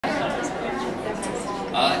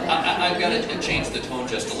I've got to change the tone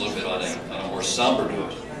just a little bit on a more somber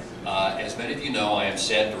note. As many of you know, I am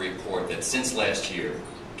sad to report that since last year,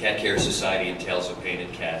 Cat Care Society and Tales of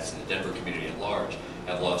Painted Cats and the Denver community at large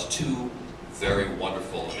have lost two very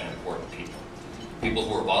wonderful and important people. People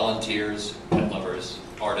who are volunteers, pet lovers,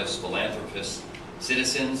 artists, philanthropists,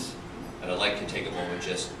 citizens, and I'd like to take a moment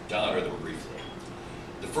just to honor them briefly.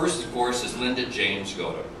 The first, of course, is Linda James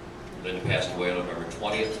Goto. Linda passed away on November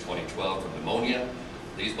 20th, 2012 from pneumonia.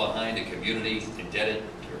 Leaves behind a community indebted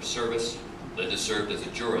to her service. Linda served as a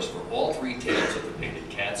jurist for all three Tales of the Painted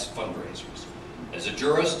Cats fundraisers. As a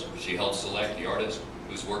jurist, she helped select the artist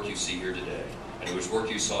whose work you see here today, and whose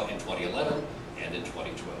work you saw in 2011 and in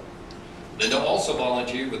 2012. Linda also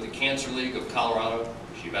volunteered with the Cancer League of Colorado.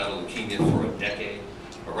 She battled leukemia for a decade.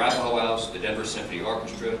 Arapahoe House, the Denver Symphony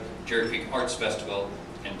Orchestra, Cherry Creek Arts Festival,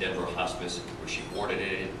 and Denver Hospice, where she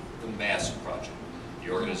coordinated the Mask Project,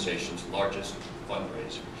 the organization's largest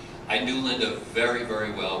fundraiser. I knew Linda very,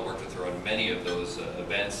 very well, worked with her on many of those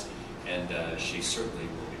events, and she certainly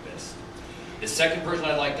will be missed. The second person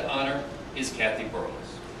I'd like to honor is Kathy Berls.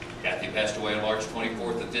 Kathy passed away on March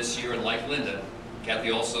 24th of this year, and like Linda,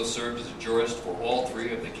 Kathy also served as a jurist for all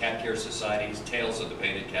three of the Cat Care Society's Tales of the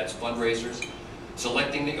Painted Cats fundraisers,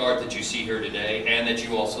 selecting the art that you see here today and that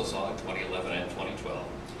you also saw in 2011 and 2012.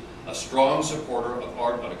 A strong supporter of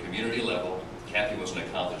art on a community level, Kathy was an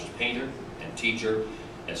accomplished painter and teacher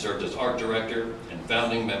and served as art director and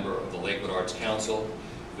founding member of the Lakewood Arts Council,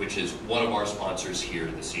 which is one of our sponsors here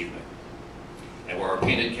this evening, and where our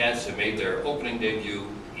painted cats have made their opening debut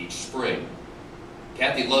each spring.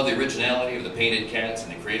 Kathy loved the originality of the painted cats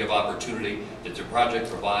and the creative opportunity that the project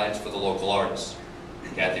provides for the local artists.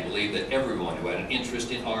 Kathy believed that everyone who had an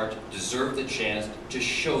interest in art deserved the chance to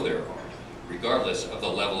show their art, regardless of the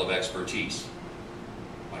level of expertise.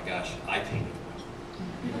 My gosh, I painted one.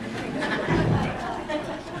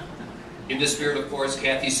 In this spirit, of course,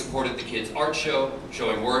 Kathy supported the Kids Art Show,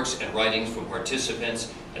 showing works and writings from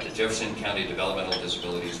participants at the Jefferson County Developmental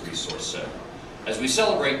Disabilities Resource Center. As we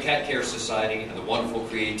celebrate Cat Care Society and the wonderful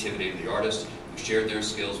creativity of the artists who shared their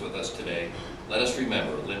skills with us today, let us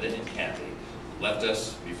remember Linda and Kathy, who left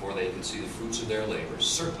us before they could see the fruits of their labor.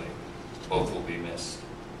 Certainly, both will be missed.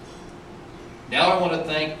 Now I want to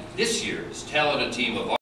thank this year's talented team of